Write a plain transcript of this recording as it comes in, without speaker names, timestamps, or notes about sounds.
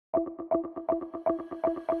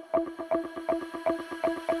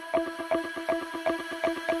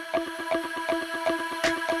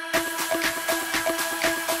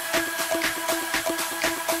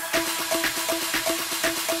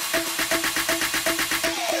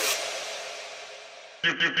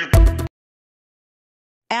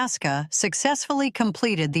ASKA successfully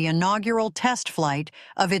completed the inaugural test flight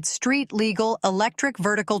of its street-legal electric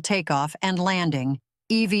vertical takeoff and landing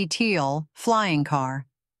eVTOL flying car.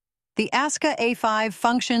 The ASKA A5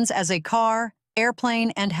 functions as a car,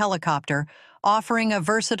 airplane, and helicopter, offering a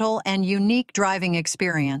versatile and unique driving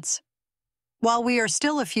experience. While we are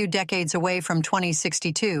still a few decades away from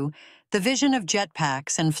 2062, the vision of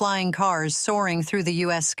jetpacks and flying cars soaring through the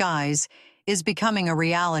U.S. skies is becoming a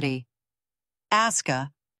reality. ASKA,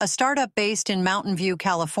 a startup based in Mountain View,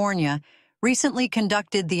 California, recently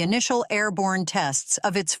conducted the initial airborne tests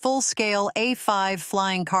of its full-scale A5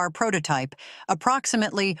 flying car prototype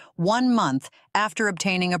approximately 1 month after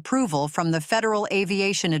obtaining approval from the Federal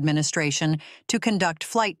Aviation Administration to conduct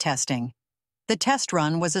flight testing. The test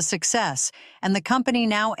run was a success, and the company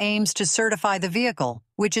now aims to certify the vehicle,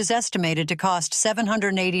 which is estimated to cost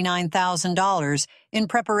 $789,000 in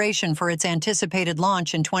preparation for its anticipated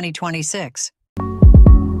launch in 2026.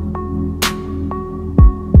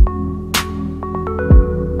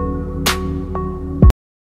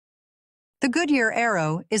 The Goodyear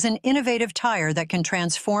Aero is an innovative tire that can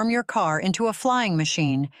transform your car into a flying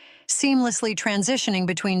machine, seamlessly transitioning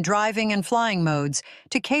between driving and flying modes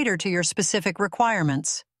to cater to your specific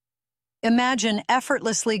requirements. Imagine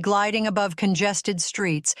effortlessly gliding above congested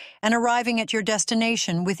streets and arriving at your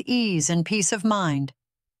destination with ease and peace of mind.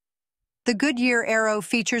 The Goodyear Aero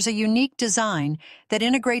features a unique design that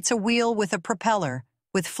integrates a wheel with a propeller,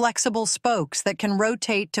 with flexible spokes that can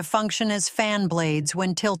rotate to function as fan blades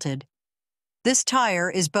when tilted. This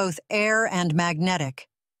tire is both air and magnetic,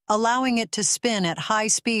 allowing it to spin at high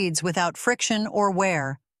speeds without friction or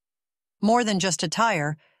wear. More than just a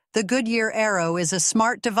tire, the Goodyear Aero is a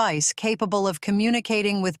smart device capable of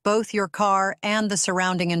communicating with both your car and the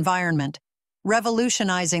surrounding environment,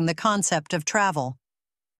 revolutionizing the concept of travel.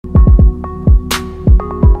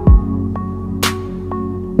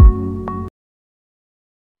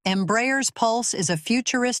 Embraer's Pulse is a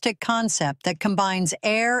futuristic concept that combines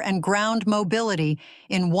air and ground mobility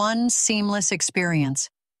in one seamless experience.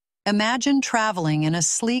 Imagine traveling in a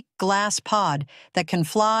sleek glass pod that can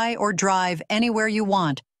fly or drive anywhere you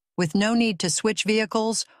want, with no need to switch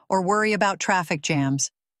vehicles or worry about traffic jams.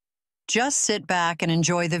 Just sit back and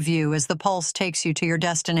enjoy the view as the Pulse takes you to your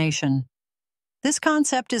destination. This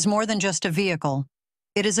concept is more than just a vehicle.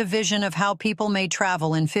 It is a vision of how people may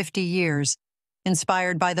travel in 50 years,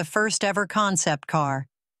 inspired by the first-ever concept car,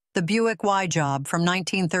 the Buick Y-Job from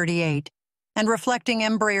 1938, and reflecting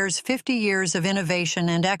Embraer's 50 years of innovation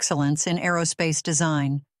and excellence in aerospace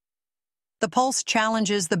design. The Pulse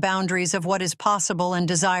challenges the boundaries of what is possible and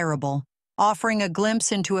desirable, offering a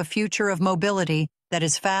glimpse into a future of mobility that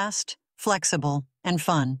is fast, flexible, and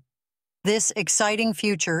fun. This exciting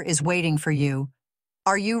future is waiting for you.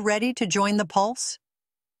 Are you ready to join the Pulse?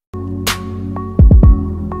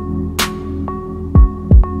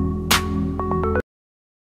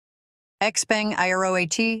 Xpeng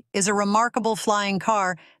Aeroht is a remarkable flying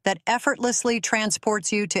car that effortlessly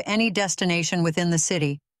transports you to any destination within the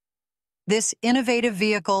city. This innovative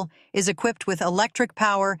vehicle is equipped with electric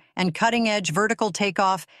power and cutting-edge vertical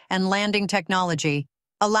takeoff and landing technology,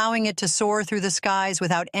 allowing it to soar through the skies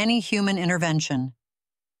without any human intervention.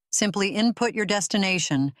 Simply input your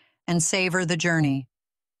destination and savor the journey.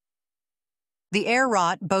 The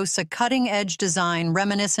Aeroht boasts a cutting-edge design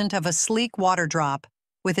reminiscent of a sleek water drop,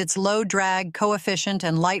 with its low drag coefficient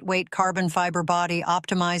and lightweight carbon fiber body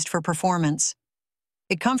optimized for performance.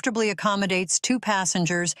 It comfortably accommodates 2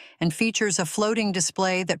 passengers and features a floating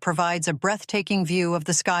display that provides a breathtaking view of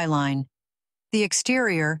the skyline. The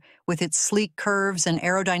exterior, with its sleek curves and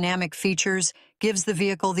aerodynamic features, gives the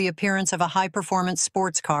vehicle the appearance of a high-performance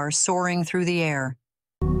sports car soaring through the air.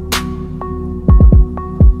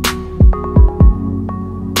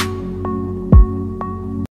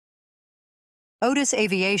 Odys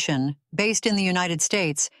Aviation, based in the United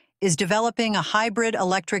States, is developing a hybrid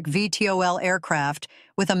electric VTOL aircraft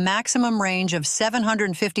with a maximum range of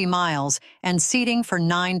 750 miles and seating for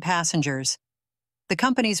 9 passengers. The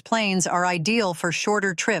company's planes are ideal for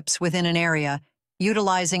shorter trips within an area,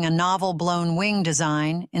 utilizing a novel blown wing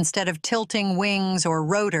design instead of tilting wings or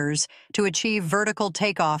rotors to achieve vertical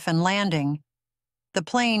takeoff and landing. The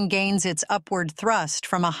plane gains its upward thrust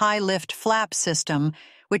from a high-lift flap system,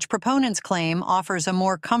 which proponents claim offers a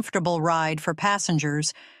more comfortable ride for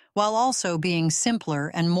passengers, while also being simpler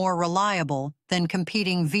and more reliable than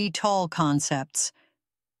competing VTOL concepts.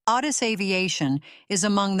 Odys Aviation is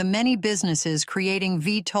among the many businesses creating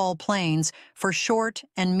VTOL planes for short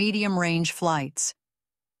and medium-range flights.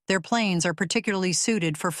 Their planes are particularly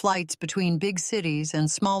suited for flights between big cities and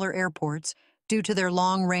smaller airports due to their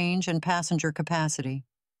long range and passenger capacity.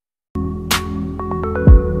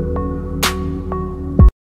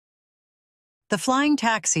 The Flying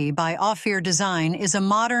Taxi by Aufeer Design is a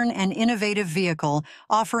modern and innovative vehicle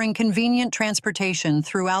offering convenient transportation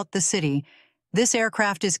throughout the city. This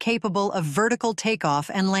aircraft is capable of vertical takeoff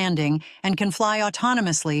and landing and can fly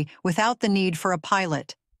autonomously without the need for a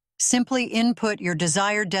pilot. Simply input your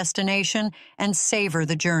desired destination and savor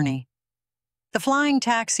the journey. The Flying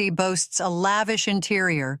Taxi boasts a lavish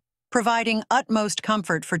interior, providing utmost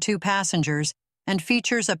comfort for 2 passengers, and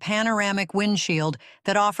features a panoramic windshield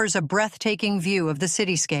that offers a breathtaking view of the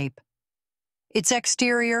cityscape. Its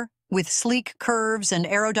exterior, with sleek curves and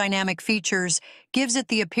aerodynamic features, gives it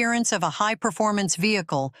the appearance of a high-performance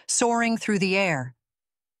vehicle soaring through the air.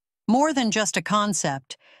 More than just a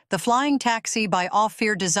concept, the Flying Taxi by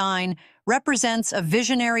Aufeer Design represents a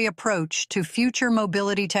visionary approach to future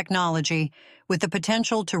mobility technology with the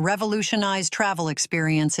potential to revolutionize travel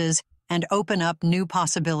experiences and open up new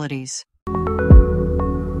possibilities.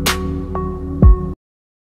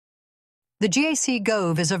 The GAC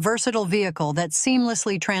Gove is a versatile vehicle that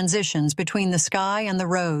seamlessly transitions between the sky and the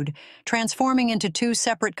road, transforming into 2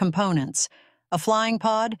 separate components, a flying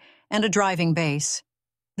pod and a driving base.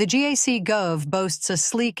 The GAC Gove boasts a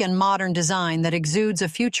sleek and modern design that exudes a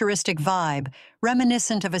futuristic vibe,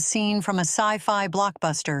 reminiscent of a scene from a sci-fi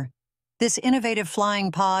blockbuster. This innovative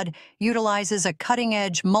flying pod utilizes a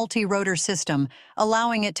cutting-edge multi-rotor system,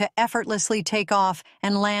 allowing it to effortlessly take off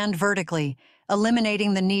and land vertically,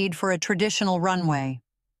 eliminating the need for a traditional runway.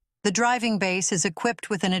 The driving base is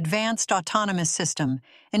equipped with an advanced autonomous system,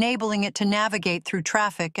 enabling it to navigate through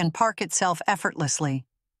traffic and park itself effortlessly.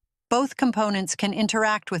 Both components can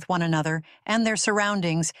interact with one another and their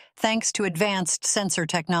surroundings thanks to advanced sensor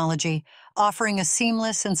technology, offering a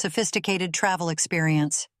seamless and sophisticated travel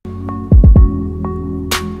experience.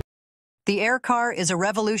 The Aircar is a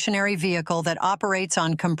revolutionary vehicle that operates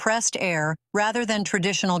on compressed air rather than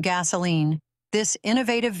traditional gasoline. This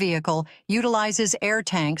innovative vehicle utilizes air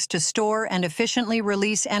tanks to store and efficiently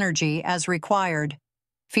release energy as required.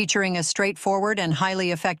 Featuring a straightforward and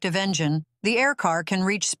highly effective engine, the Aircar can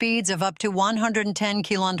reach speeds of up to 110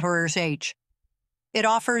 km/h. It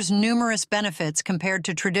offers numerous benefits compared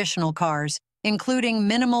to traditional cars, including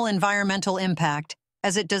minimal environmental impact,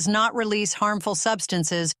 as it does not release harmful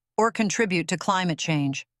substances or contribute to climate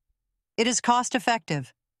change. It is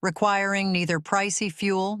cost-effective, requiring neither pricey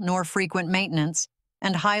fuel nor frequent maintenance,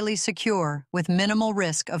 and highly secure with minimal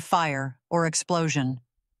risk of fire or explosion.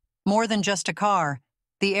 More than just a car,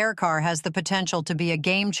 the Aircar has the potential to be a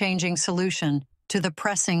game-changing solution to the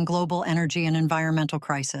pressing global energy and environmental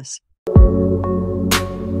crisis.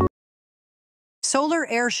 Solar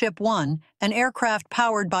Airship One, an aircraft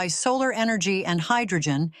powered by solar energy and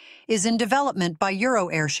hydrogen, is in development by Euro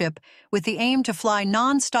Airship with the aim to fly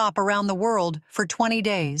non-stop around the world for 20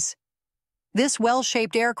 days. This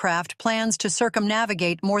well-shaped aircraft plans to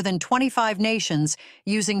circumnavigate more than 25 nations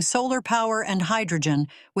using solar power and hydrogen,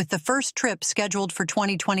 with the first trip scheduled for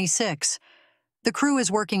 2026. The crew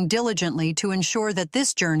is working diligently to ensure that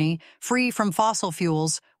this journey, free from fossil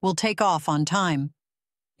fuels, will take off on time.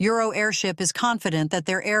 Euro Airship is confident that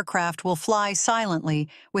their aircraft will fly silently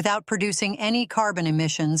without producing any carbon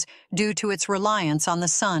emissions due to its reliance on the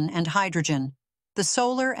sun and hydrogen. The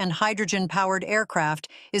solar and hydrogen-powered aircraft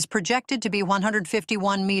is projected to be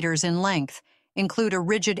 151 meters in length, include a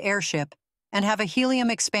rigid airship, and have a helium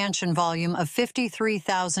expansion volume of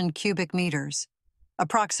 53,000 cubic meters.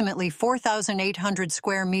 Approximately 4,800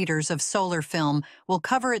 square meters of solar film will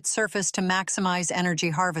cover its surface to maximize energy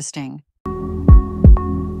harvesting.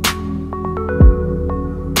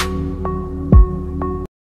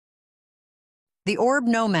 The Orb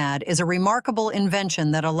Nomad is a remarkable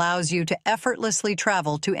invention that allows you to effortlessly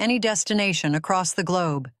travel to any destination across the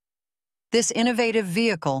globe. This innovative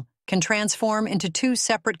vehicle can transform into 2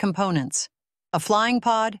 separate components, a flying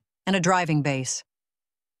pod and a driving base.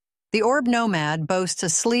 The Orb Nomad boasts a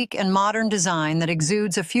sleek and modern design that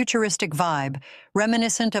exudes a futuristic vibe,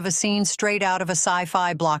 reminiscent of a scene straight out of a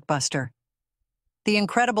sci-fi blockbuster. The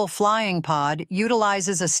incredible flying pod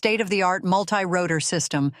utilizes a state-of-the-art multi-rotor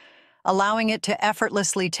system, allowing it to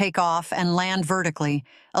effortlessly take off and land vertically,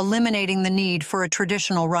 eliminating the need for a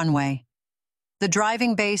traditional runway. The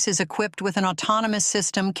driving base is equipped with an autonomous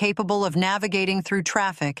system capable of navigating through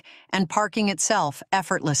traffic and parking itself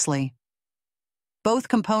effortlessly. Both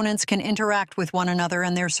components can interact with one another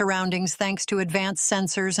and their surroundings thanks to advanced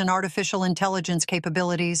sensors and artificial intelligence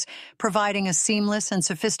capabilities, providing a seamless and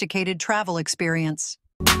sophisticated travel experience.